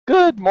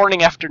Good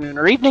morning, afternoon,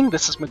 or evening.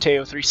 This is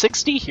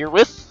Mateo360 here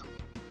with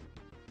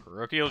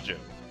Parochial Joe.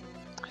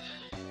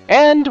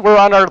 And we're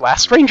on our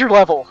last ranger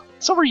level,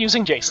 so we're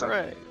using Jason.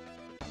 Right.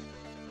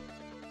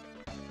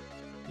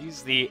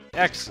 He's the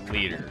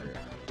ex-leader.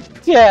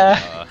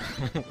 Yeah.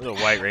 The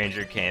White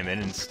Ranger came in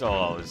and stole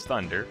all his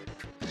thunder.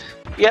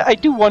 Yeah, I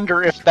do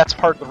wonder if that's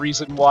part of the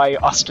reason why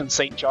Austin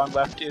St. John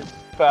left, if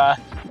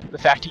the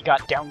fact he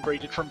got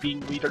downgraded from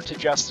being leader to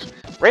just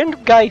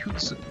random guy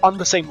who's on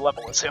the same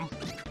level as him.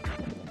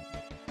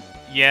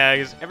 Yeah,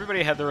 because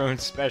everybody had their own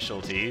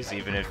specialties,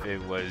 even if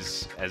it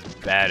was as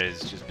bad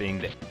as just being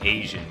the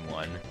Asian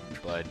one,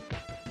 but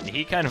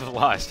he kind of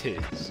lost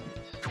his.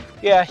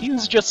 Yeah, he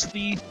was just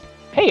the,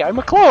 hey, I'm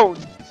a clone!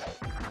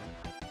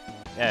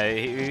 Yeah,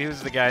 he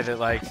was the guy that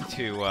liked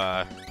to, he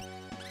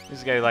was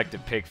the guy who liked to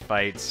pick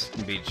fights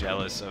and be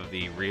jealous of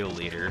the real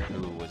leader,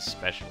 who was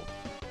special.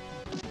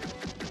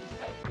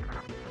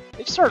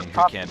 They've started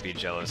who can't be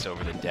jealous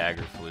over the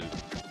dagger flute.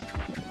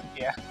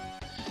 Yeah.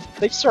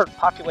 They've started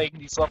populating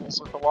these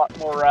levels with a lot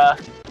more,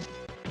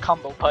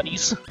 combo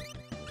putties.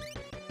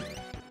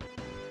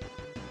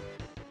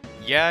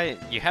 Yeah,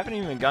 you haven't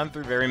even gone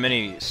through very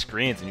many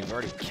screens, and you've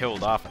already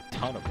killed off a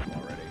ton of them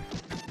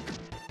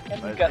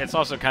already. But it's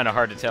also kind of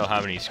hard to tell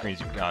how many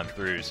screens you've gone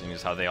through, seeing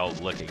as how they all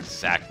look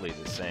exactly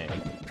the same.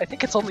 I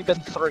think it's only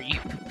been 3.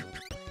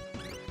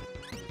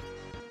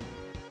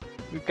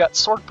 We've got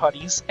sword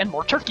putties and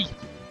more turkey.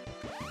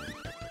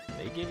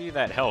 They give you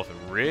that health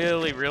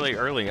really, really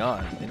early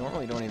on. They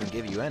normally don't even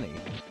give you any.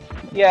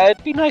 Yeah,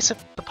 it'd be nice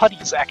if the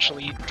putties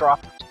actually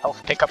dropped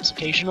health pickups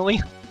occasionally.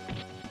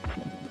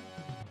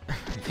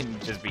 Then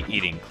you'd just be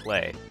eating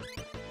clay.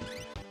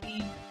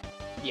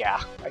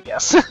 Yeah, I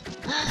guess.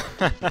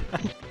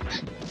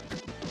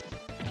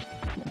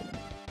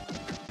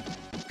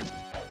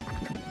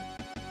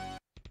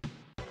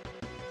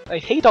 I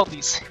hate all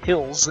these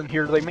hills in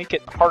here. They make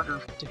it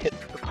harder to hit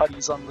the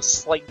putties on the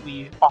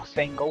slightly off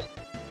angle.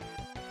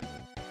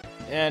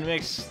 Yeah, it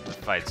makes the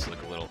fights look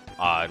a little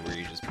odd, where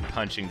you're just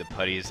punching the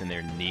putties in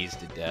their knees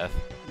to death.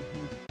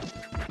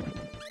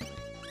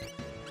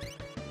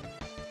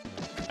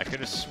 I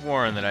could have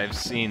sworn that I've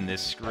seen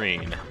this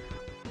screen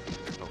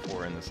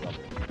before in this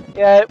level.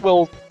 Yeah, it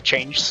will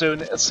change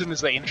soon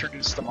as they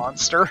introduce the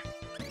monster.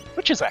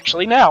 Which is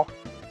actually now.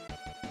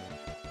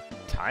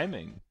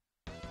 Timing.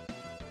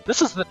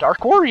 This is the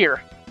Dark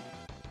Warrior.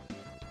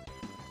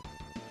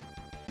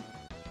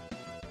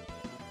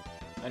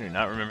 I do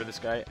not remember this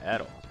guy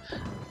at all.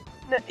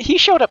 He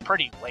showed up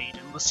pretty late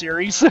in the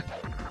series. Like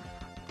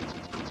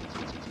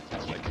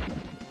a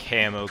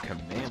camo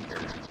commander.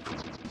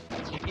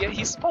 Yeah,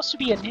 he's supposed to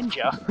be a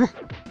ninja.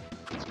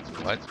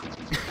 What?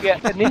 Yeah,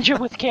 a ninja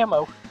with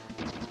camo.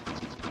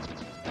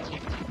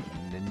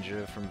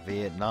 Ninja from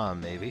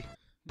Vietnam, maybe.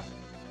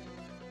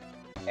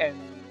 And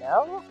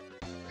now?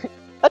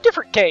 A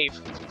different cave!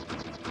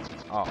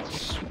 Oh,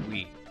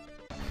 sweet.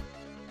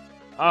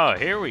 Oh,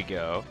 here we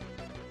go.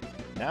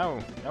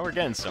 Now we're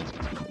getting somewhere.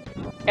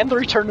 And the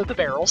return of the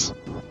barrels.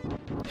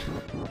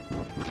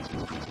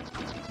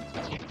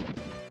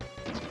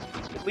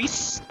 At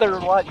least they're a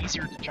lot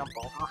easier to jump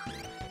over.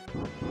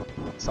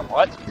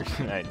 Somewhat. Here's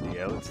an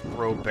idea. Let's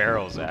throw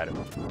barrels at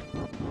him.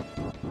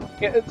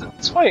 Yeah,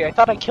 it's funny, I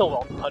thought I killed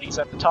all the putties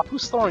at the top.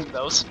 Who's throwing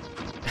those?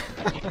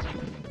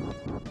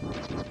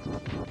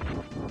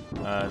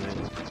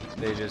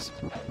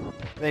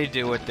 They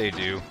do what they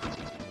do.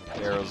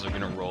 Barrels are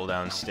gonna roll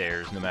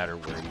downstairs no matter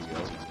where you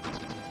go.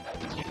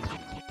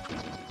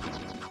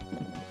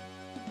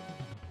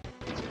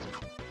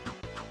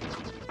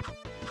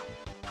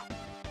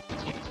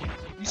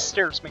 These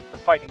stairs make the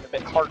fighting a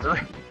bit harder.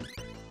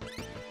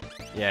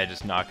 Yeah,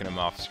 just knocking them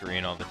off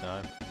screen all the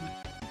time.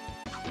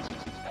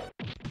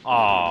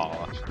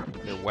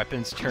 Aww, their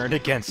weapons turned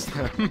against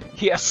them.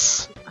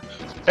 Yes.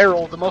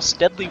 Barrel, the most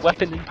deadly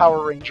weapon in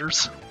Power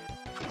Rangers.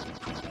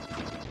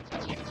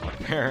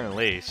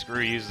 Apparently,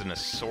 screw using a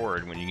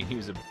sword when you can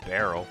use a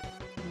barrel.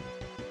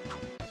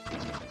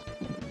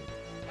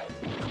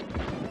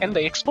 And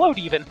they explode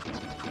even.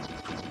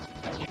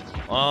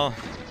 Well,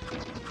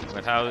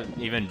 with how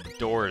even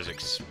doors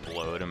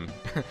explode, I'm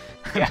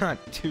not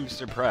too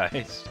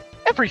surprised.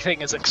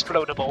 Everything is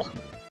explodable.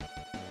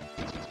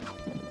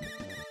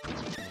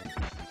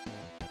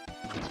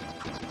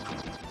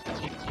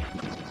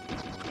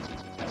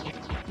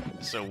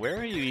 So where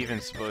are you even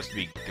supposed to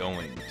be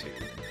going to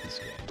in this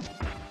game?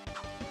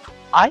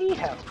 I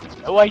have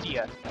no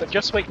idea, but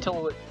just wait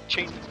till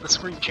the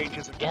screen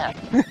changes again.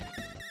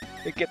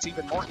 It gets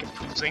even more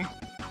confusing.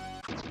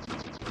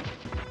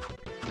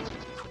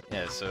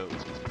 Yeah, so...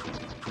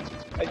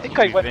 I think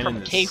I went from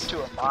a cave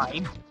to a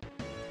mine.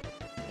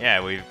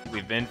 Yeah,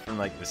 we've been from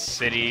like the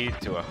city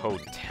to a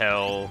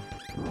hotel,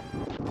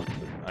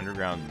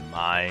 underground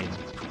mine.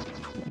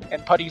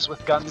 And putties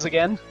with guns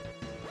again.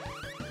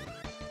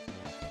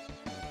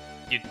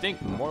 You'd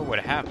think more would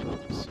happen.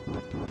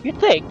 You'd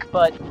think,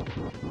 but...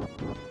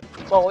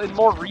 Well, in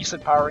more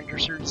recent Power Ranger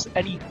series,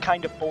 any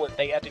kind of bullet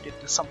they added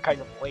into some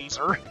kind of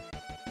laser.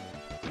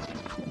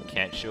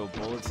 Can't show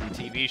bullets in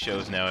TV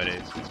shows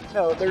nowadays.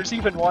 No, there's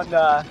even one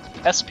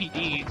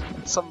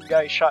SPD, some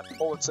guy shot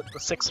bullets at the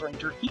 6th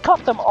Ranger. He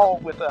caught them all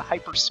with a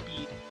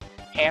hyperspeed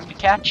hand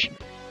catch,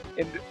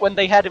 and when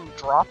they had him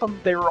drop them,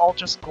 they were all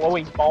just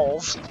glowing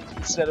balls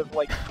instead of,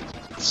 like,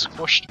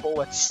 squished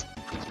bullets.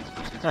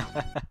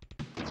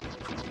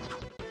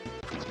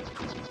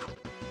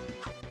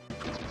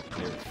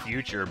 They're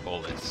future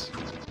bullets.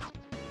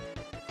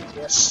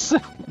 Yes.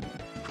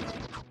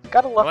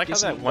 Gotta love I like how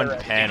Disney that one era.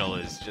 panel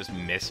is just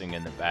missing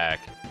in the back.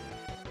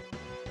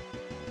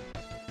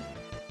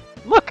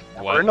 Look,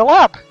 What? we're in a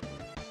lab.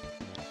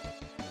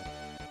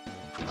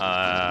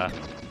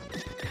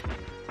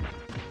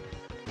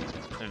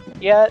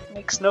 Yeah, it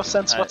makes no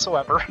sense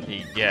whatsoever.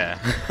 Yeah.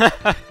 I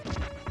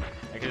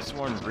could have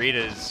sworn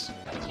Rita's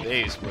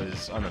base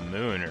was on the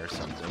moon or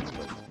something,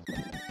 but...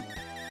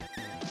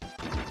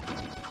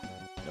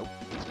 Nope.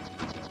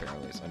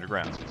 Apparently it's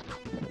underground.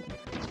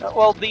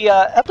 Well, the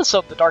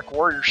episode the Dark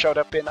Warrior showed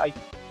up in,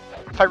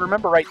 if I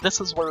remember right, this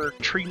is where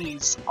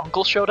Trini's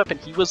uncle showed up and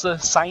he was a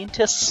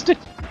scientist.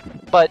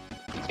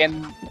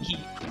 And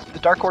the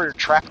Dark Warrior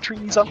trapped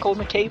Trini's uncle in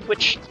the cave,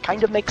 which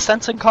kind of makes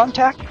sense in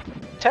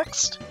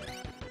context.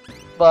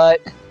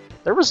 But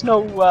there was no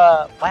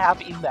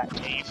lab in that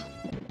cave.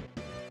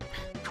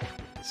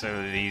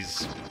 So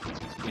these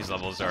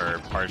levels are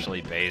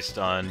partially based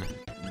on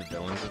the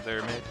villains that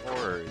they're made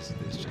for, or is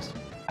this just...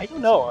 I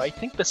don't know, I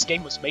think this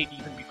game was made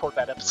even before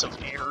that episode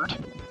aired.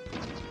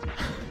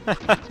 I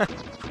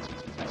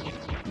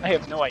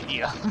have no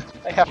idea.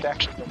 I have to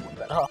actually go look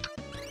that up.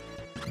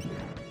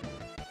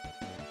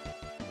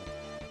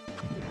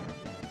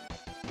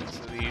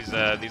 So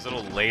these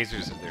little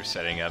lasers that they're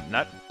setting up,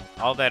 not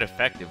all that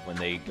effective when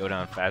they go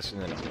down faster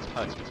than a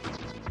putty.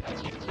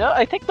 No,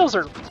 I think those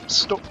are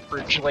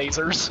storage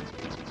lasers,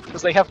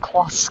 because they have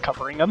cloths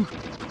covering them.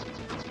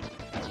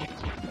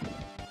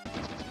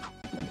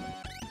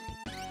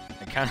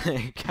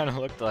 It kind of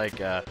looked like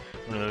one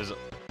of those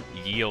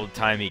ye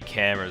old-timey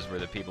cameras where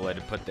the people had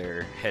to put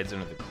their heads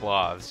under the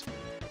cloths.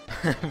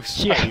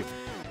 Yeah.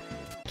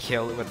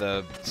 Kill it with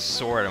a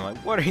sword. I'm like,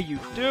 what are you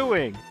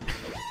doing?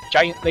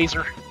 Giant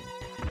laser.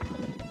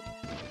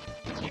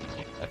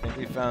 I think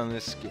we found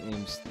this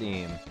game's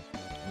theme.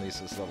 At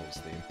least this level's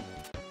theme.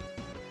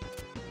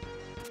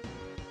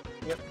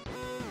 Yep.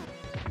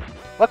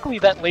 Luckily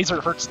that laser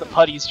hurts the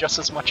putties just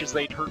as much as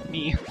they'd hurt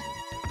me.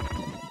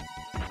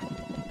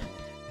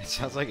 It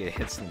sounds like it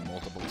hits them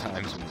multiple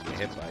times when you get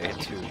hit by it,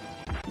 too.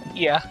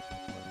 Yeah.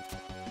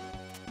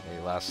 They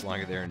last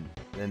longer than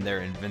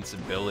their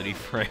invincibility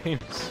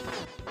frames.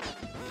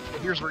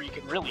 Here's where you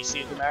can really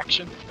see it in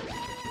action.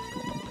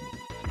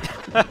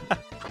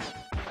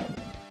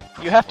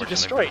 You have to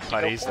destroy it to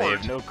go putties, they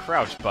have forward. no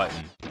crouch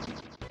button.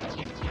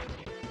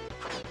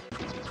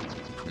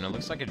 And it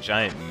looks like a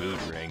giant mood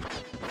ring.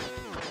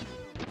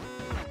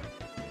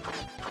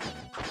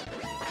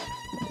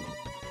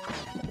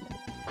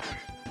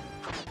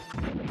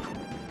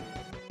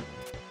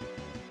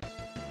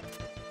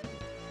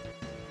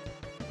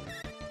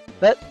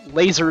 That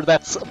laser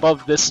that's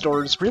above this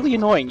door is really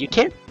annoying. You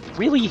can't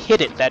really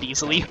hit it that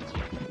easily.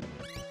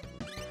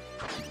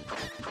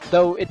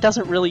 Though it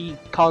doesn't really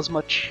cause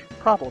much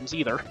problems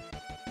either.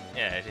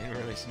 Yeah, it didn't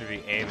really seem to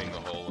be aiming a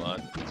whole lot.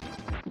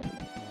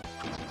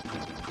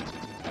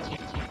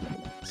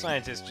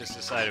 Scientists just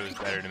decided it was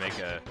better to make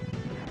a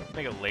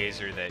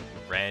laser that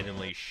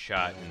randomly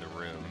shot in the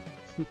room.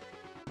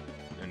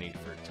 No need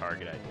for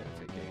target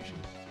identification.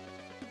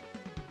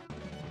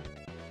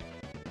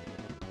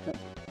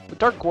 The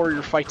Dark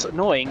Warrior fight's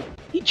annoying.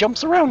 He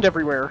jumps around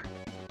everywhere.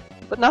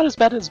 But not as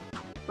bad as...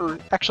 or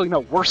actually no,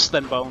 worse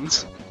than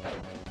Bones.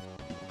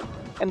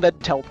 And then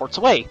teleports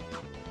away.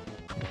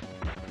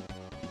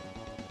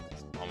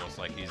 It's almost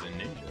like he's a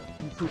ninja.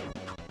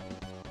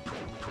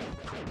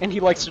 And he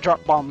likes to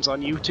drop bombs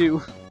on you,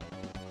 too.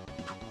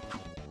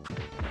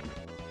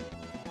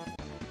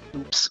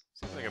 Oops.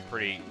 Seems like a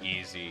pretty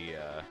easy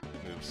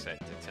moveset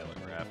to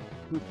telegraph.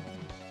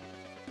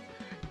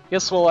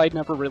 Yes, well, I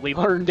never really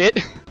learned it.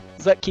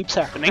 'Cause that keeps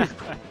happening.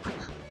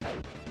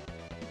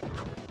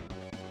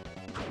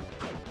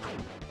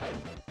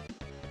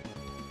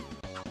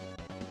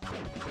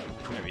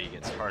 Maybe it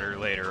gets harder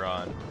later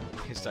on.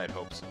 At least I'd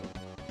hope so.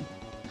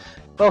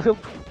 Well, he'll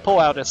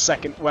pull out a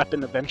second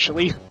weapon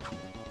eventually.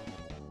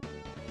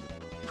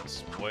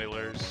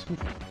 Spoilers.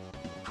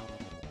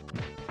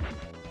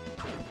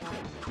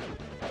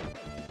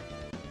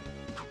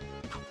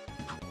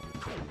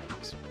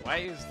 So why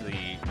is the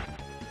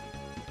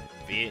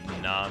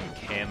Vietnam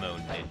camo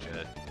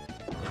ninja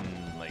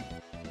in, like,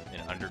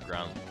 an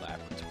underground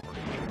laboratory?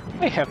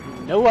 I have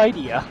no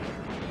idea.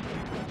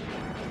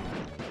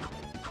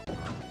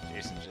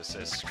 Jason just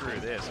says, screw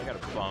this, I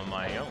gotta bomb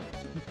my own.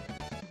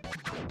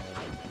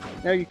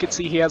 Now you can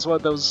see he has one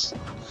of those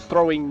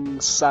throwing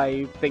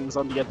scythe things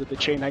on the end of the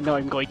chain. I know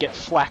I'm going to get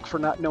flack for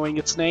not knowing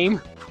its name.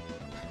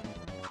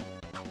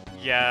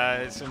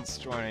 Yeah, since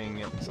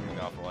joining Something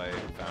Awful, I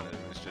found it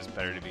was just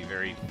better to be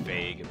very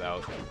vague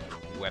about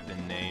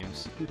weapon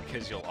names,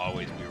 because you'll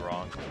always be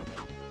wrong.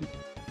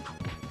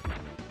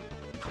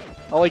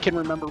 All I can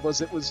remember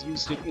was it was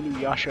used in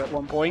Inuyasha at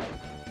one point.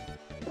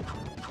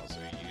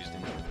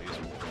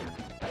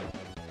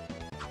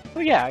 Oh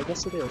yeah, I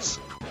guess it is.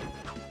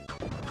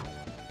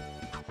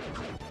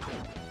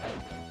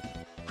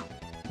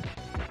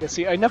 Yeah,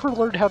 see, I never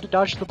learned how to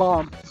dodge the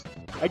bomb.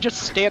 I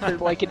just stand there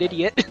like an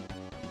idiot.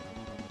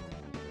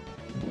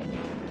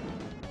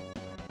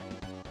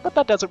 But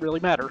that doesn't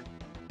really matter.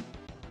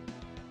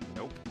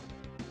 Nope.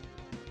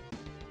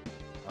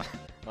 I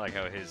like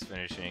how his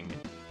finishing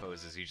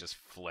poses, he just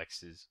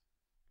flexes.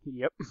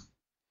 Yep.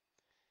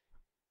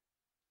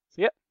 So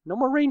yeah, no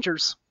more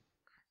Rangers.